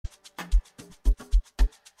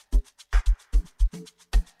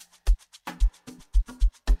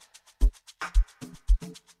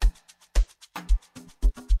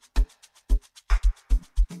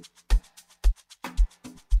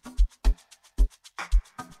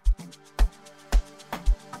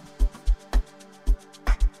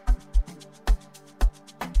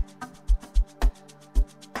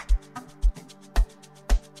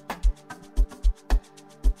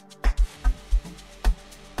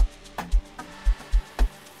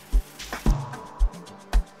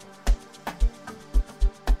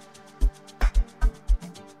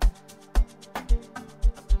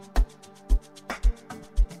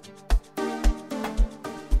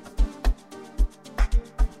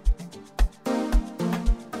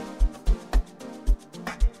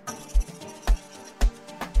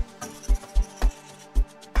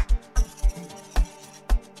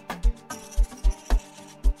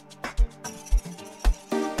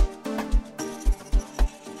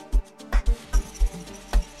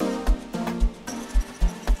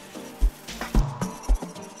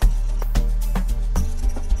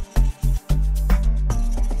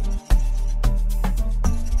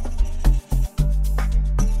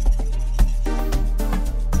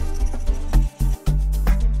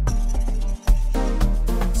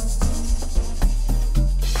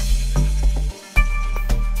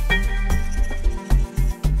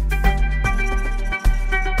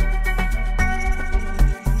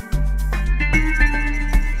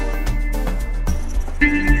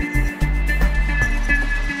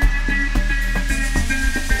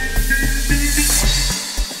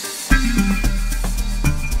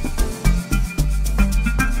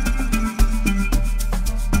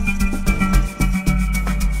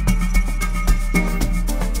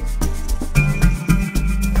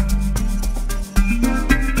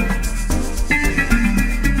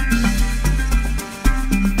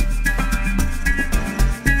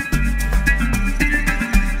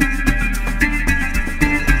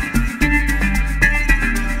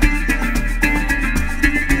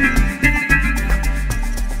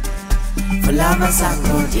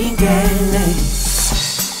dingene,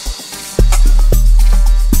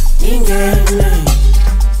 dingene,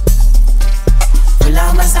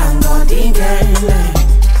 vula masango dingene,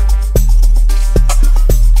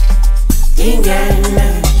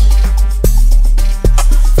 dingene,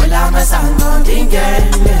 vula masango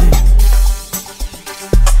dingene,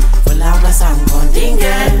 vula masango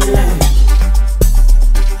dingene,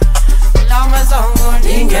 vula masango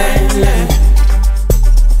dingene.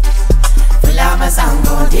 Vula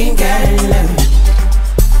masango dingele,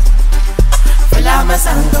 vula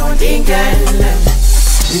masango dingele.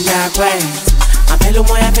 Mnakwethu, ngaphela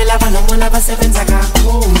umoya phela abanomona basebenza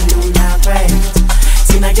kakhulu mnakwethu.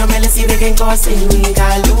 Sina kuyomele sibeke enkosini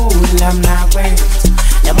kalula mnakwethu.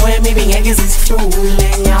 Le moya emibi ngeke izisihlule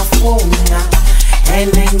ngiyafuna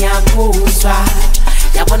ene ngiyakuzwa.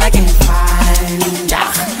 Yabona ke ngifanda,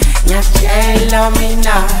 ngiyakutshela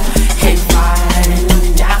mina hey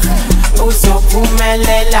fanda.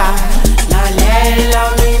 Uzophumelela, lalela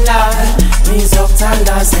mina,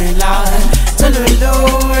 ngizokuthandazela.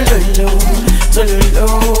 Tululululu,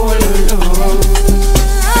 tululululu.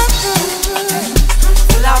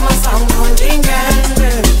 Vula masango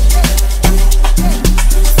dingele,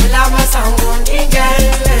 vula masango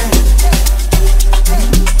dingele,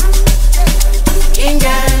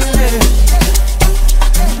 dingele,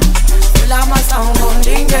 vula masango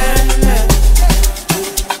dingele.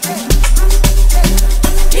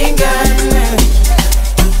 Dingele,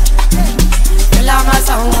 vula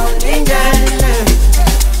masango dingele,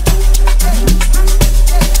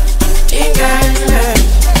 dingele,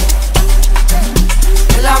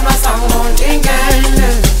 vula masango dingele.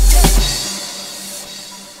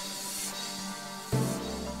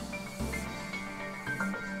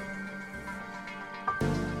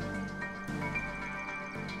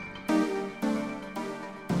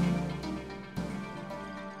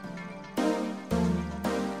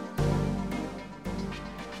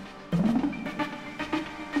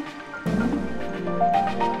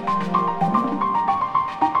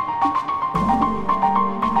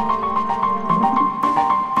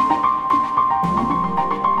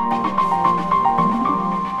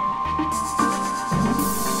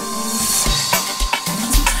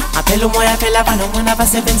 Ngaphela umoya phela abanomona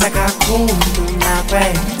basebenza kakhulu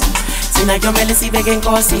mnakwethu. Sina kuyomele sibeke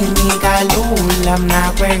enkosini kalula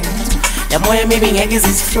mnakwethu. Le moya emibi ngeke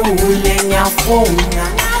izisihlule ngiyafuna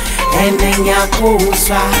ene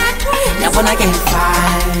ngiyakuzwa. Yabona ke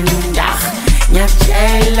ngifanda,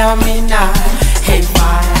 ngiyakutshela mina hey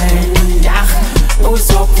fanda.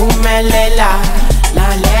 Uzophumelela,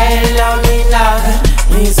 lalela mina,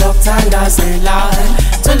 ngizokuthandazela.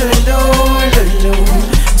 Tululululu,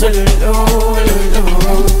 tululululu.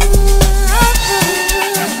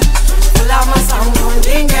 Vula masango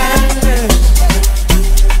dingele,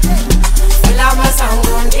 vula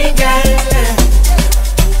masango dingele,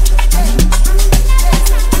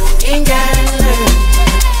 dingele,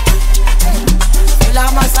 vula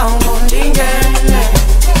masango dingele,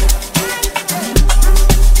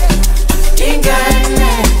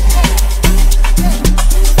 dingele,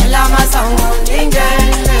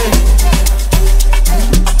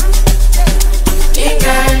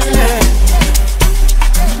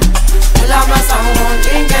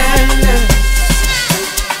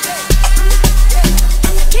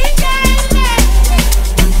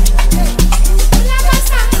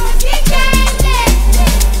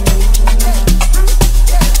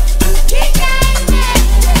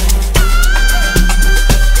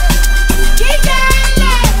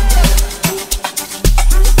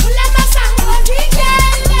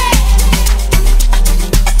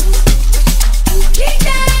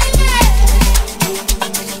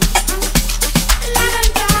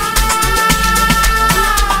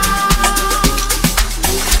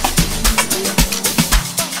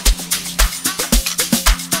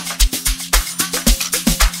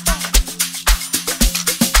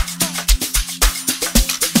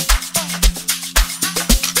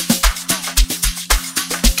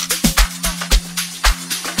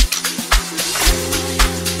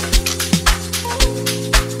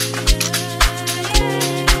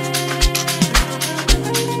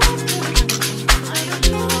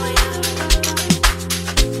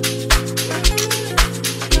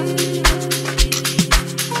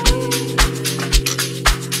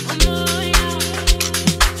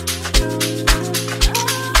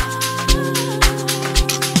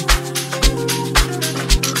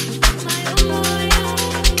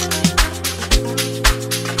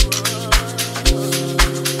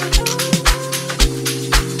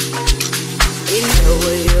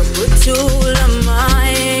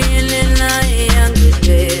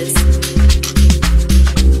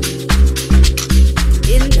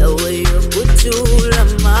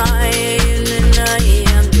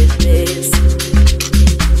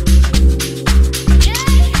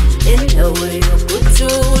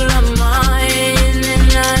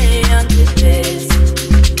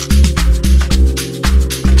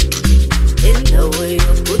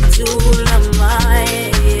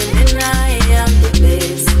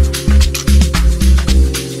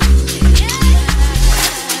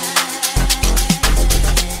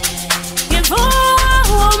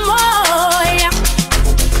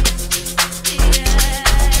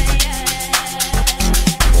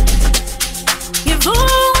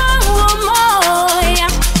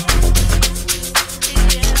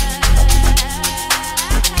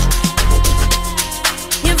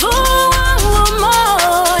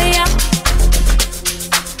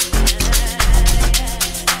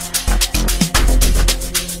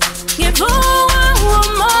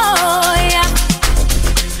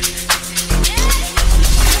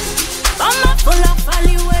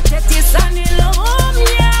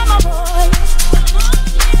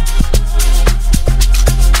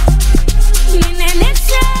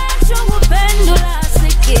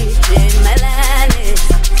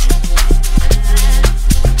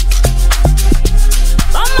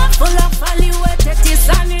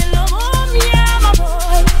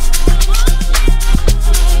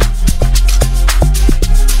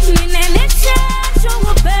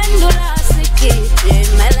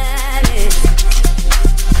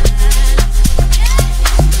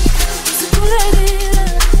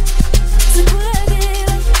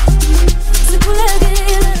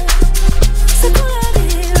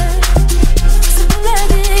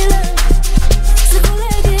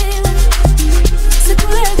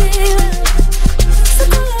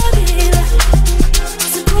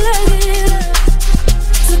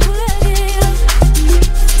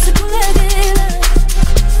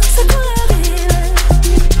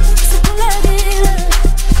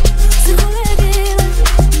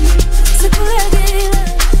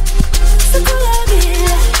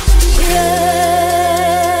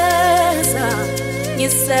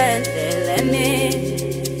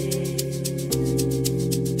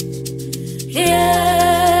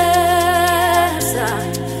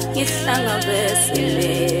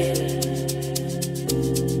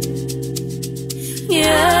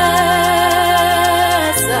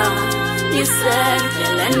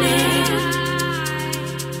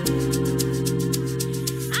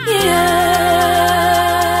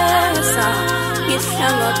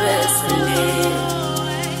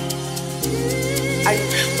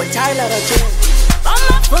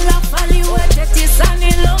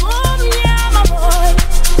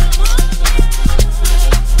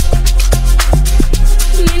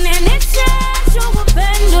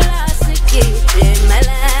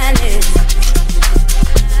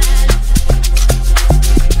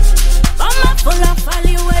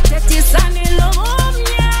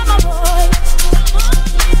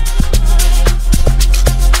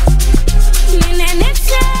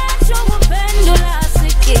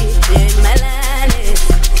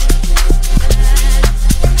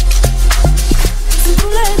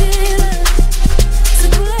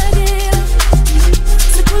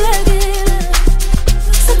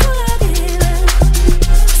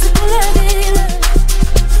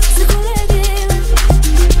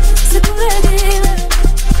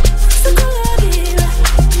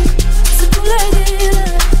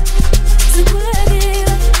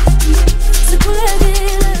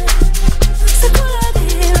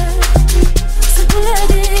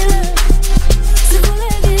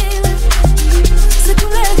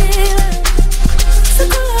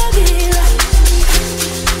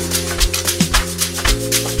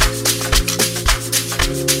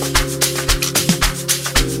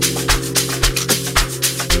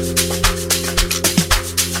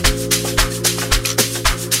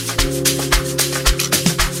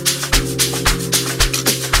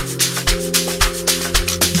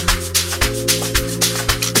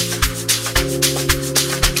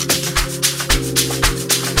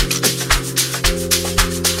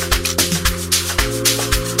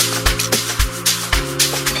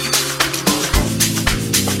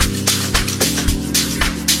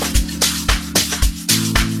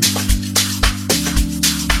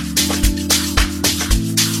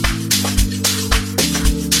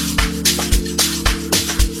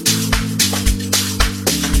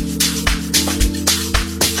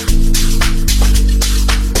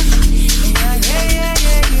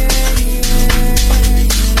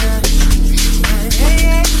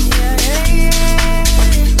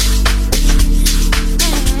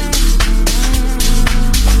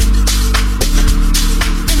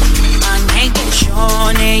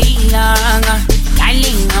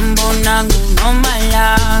 ngambona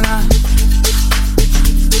ngunomalanga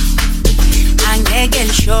angeke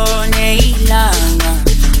lishone ilanga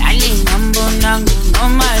lali ngambona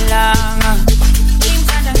ngunomalanga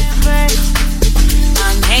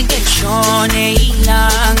angeke lishone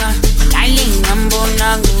ilanga lali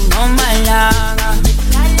ngambona ngunomalanga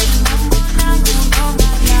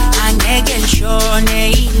angeke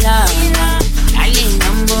lishone ilanga lali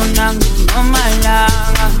ngambona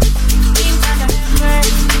ngunomalanga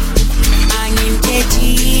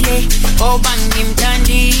angimthethile oba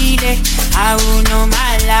ngimthandile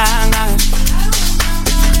awunomalanga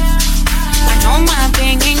noma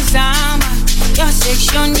bengizama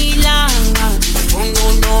yosekushonilanga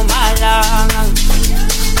unomalanga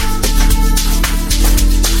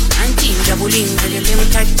ngijabulingele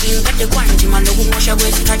lemkhathini kade kwanzima lokumosha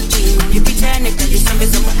kwesikhathini liphithene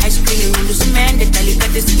dalisambeza mu-ice cream lusimende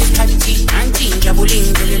dalikade sisikhathini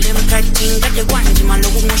ngijabulingele lemkhathini kade kwanzima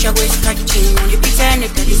lokumosha kwesikhathini liphithene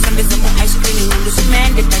dalisambeza mu-ice cream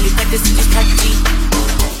lusimende dalikade sisikhathini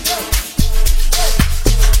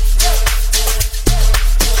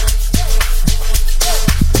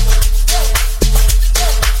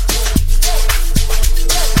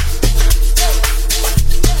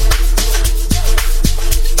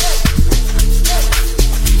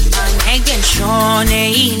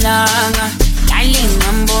shone ilanga lali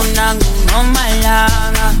ngambona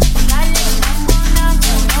ngunomalanga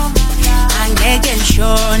angeke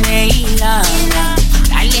lishone ilanga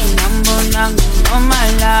lali ngambona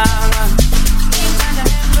ngunomalanga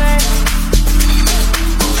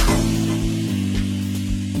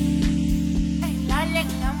lali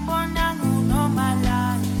ngambona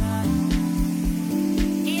ngunomalanga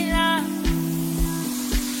ilanga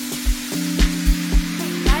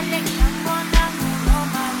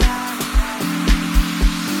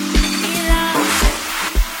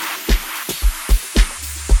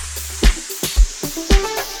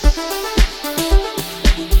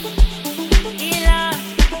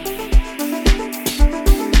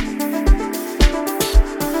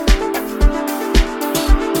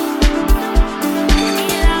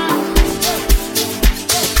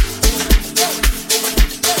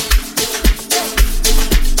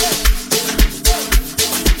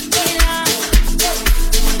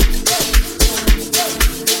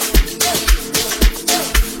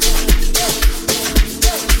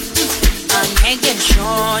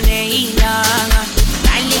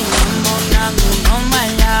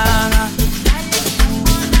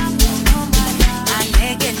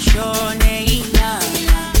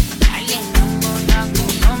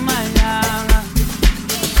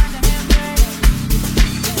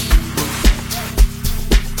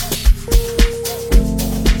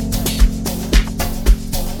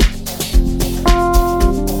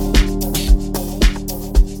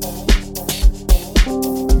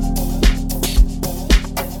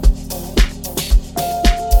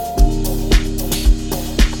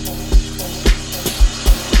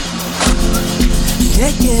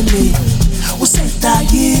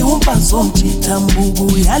usetaki umpazomjitha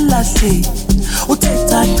mbuku yalahle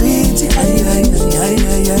uthetha qithi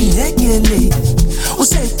ayayayayayekele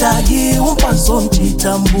usetaki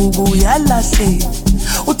umpazomjitha mbuku yalahle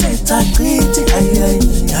uthetha qithi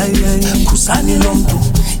ayayayayay khusani lomntu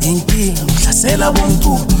inkinga uhlasela bonke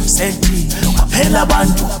sethi kwaphela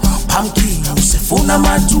abantu phamki usefuna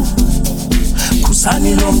matu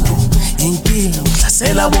khusani lomntu inkinga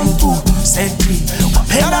uhlasela bonke sethi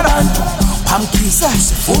kwaphela abantu phamkisa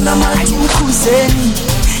sifuna manje ukhuzeni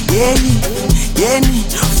yeni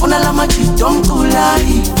funa lamajito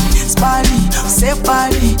omculayi spali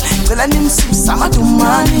sepali cela nimsusa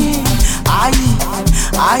amadumani ayi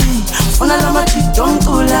funa lamajito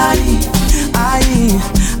omculayi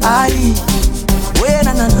ayi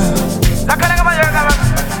wena nana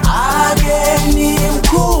ake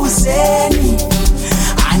nimkhuzeni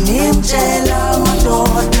animtshela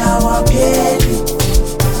madoda wapheli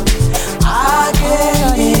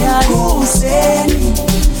nimkhuzeni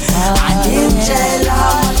animtshela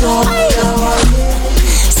madoda wapheli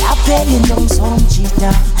sapheli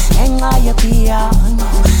ntomzomjida enxa yepiyano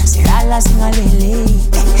silala zingalele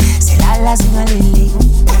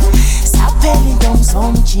sapheli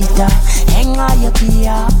ntomzomjida enxa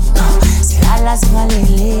yepiyano silala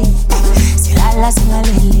zingalele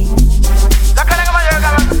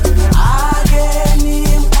ake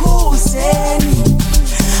nimkhuzeni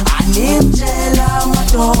animtshela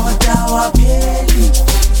madoda wapheli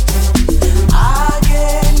ake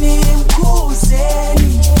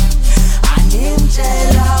nimkhuzeni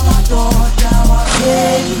animtshela madoda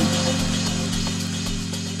wapheli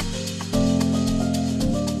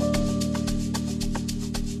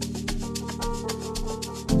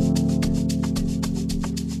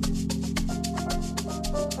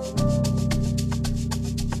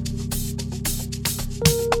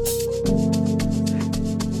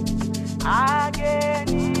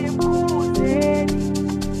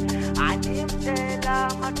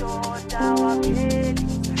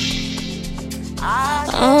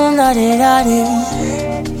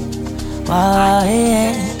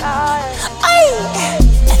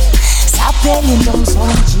Sapheli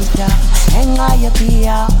ntomsonjita enqa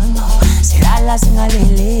yepiano silala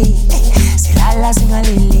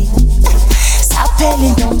singalele sapheli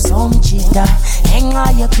ntomsonjita enqa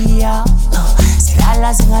yepiano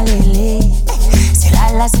silala singalele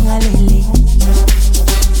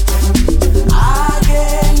Ake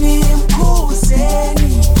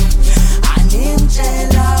nimkhuzeni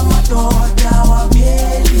animtshela madoda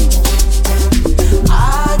wapheli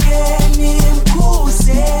Ake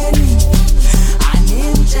nimkhuzeni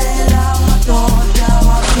animtshela madoda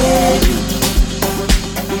wapheli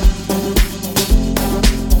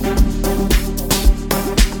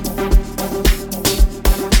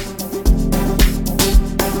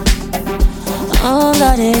Oh,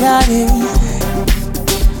 la di da di.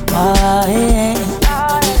 Oh, yeah.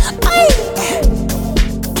 Ay.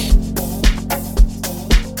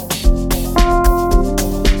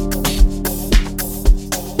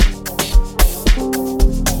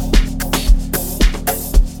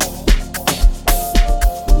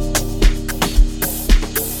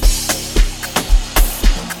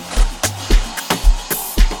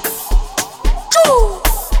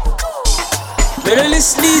 Really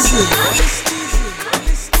sleazy.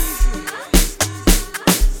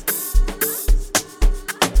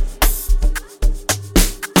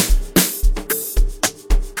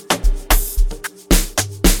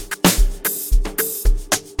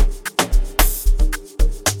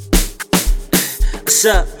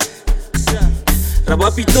 Sa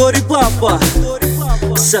Rabapitori papa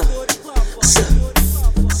Sa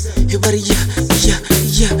Every yeah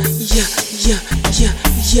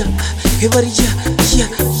Every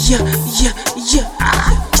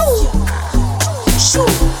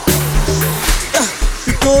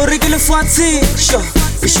Pitori che le fazzi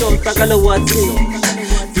Pisciota che le wazzi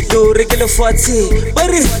Pitori che le fazzi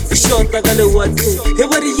Bari Pisciota che le wazzi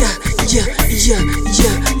Every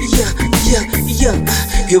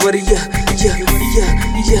Every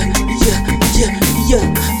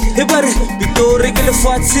Every Pitori che le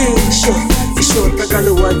fazzi Pisciota che le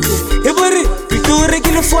wazzi Every Pitori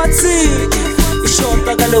che le fazzi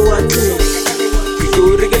Pisciota che le wazzi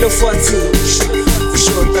Pitori che le fazzi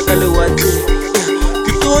Pisciota che le wazzi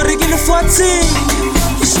Pitori che le fazzi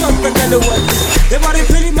Pisciota che le wazzi Every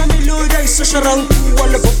peli mami loida iso sharangu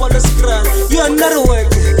wala popala skran You are not awake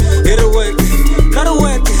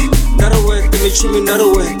Chumi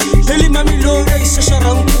narawete Peli mami loida iso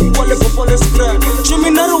sharangu wala popala skran Chumi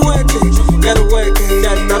narawete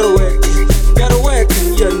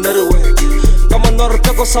Kama norte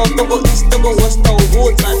ko south ko east ko west ko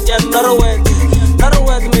woods and narawete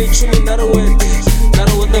me chumi narawete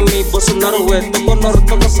me boss narawete ko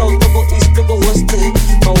norte ko south ko east ko west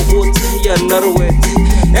ko woods ya narawete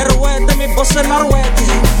me boss narawete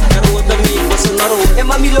me boss narawete E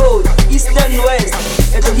mami load east and west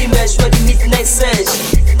Eto himeshwa di midnight sesh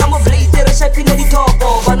Amo blater shapina di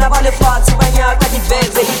topo Vana vale fazzi bagnata di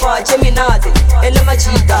beze Di pace minate E le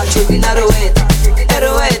macita chumi narawete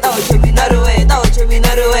chumi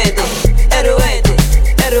narawete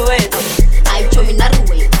Ai chumi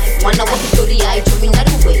narawete Wana wa Victoria ai chumi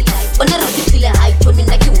narawete Ona rafitile ai chumi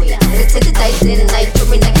nakiwe Retsete taitene ai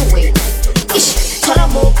chumi nakiwe Ish Tara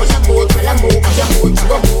mo kola mo Aya mo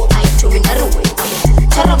tuwa mo ai chumi narawete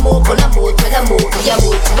Tara mo kola mo Aya mo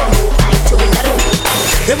tuwa mo ai chumi narawete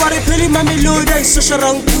Every peli mami loida iso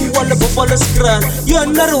sharangu wala popala skran You are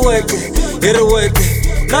narawete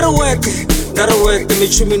me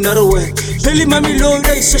chumi narawete Peli mami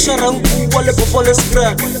loida iso sharangu wala popala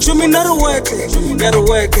skran Chumi narawete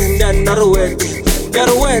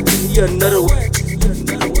you are narawete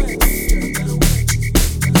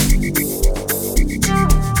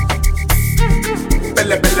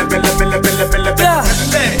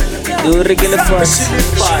Duri che le faccio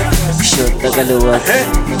Pisciota che le wazzi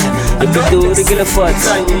E per duri che le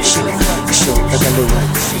faccio Pisciota che le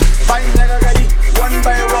wazzi One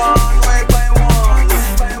by one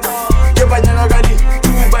Kebanyagadi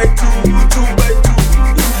 2 by 2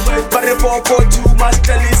 Bare 4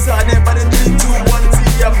 Master Lisa Bare 3 2 1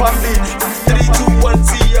 see a pambi 3 2 1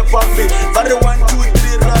 see a pambi Bare 1 2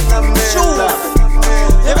 3 run a mela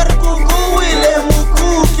Ever kuku wile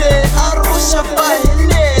mukuke Arusha pa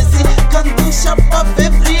henesi Kantusha pa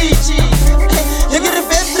bebriji Yegiri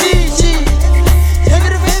bebriji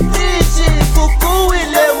Kuku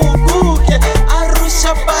wile mukuke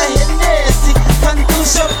Arusha pa henesi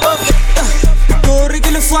Kantusha pa Pitori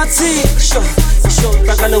che le fazzi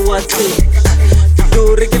Pisciota che le wazzi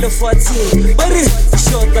Pitori ke lefatshe ba re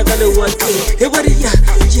shota ka lewatle he ba re ya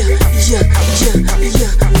he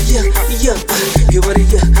ba re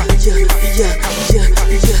ya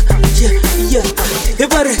he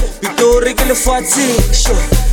ba re Pitori ke lefatshe sho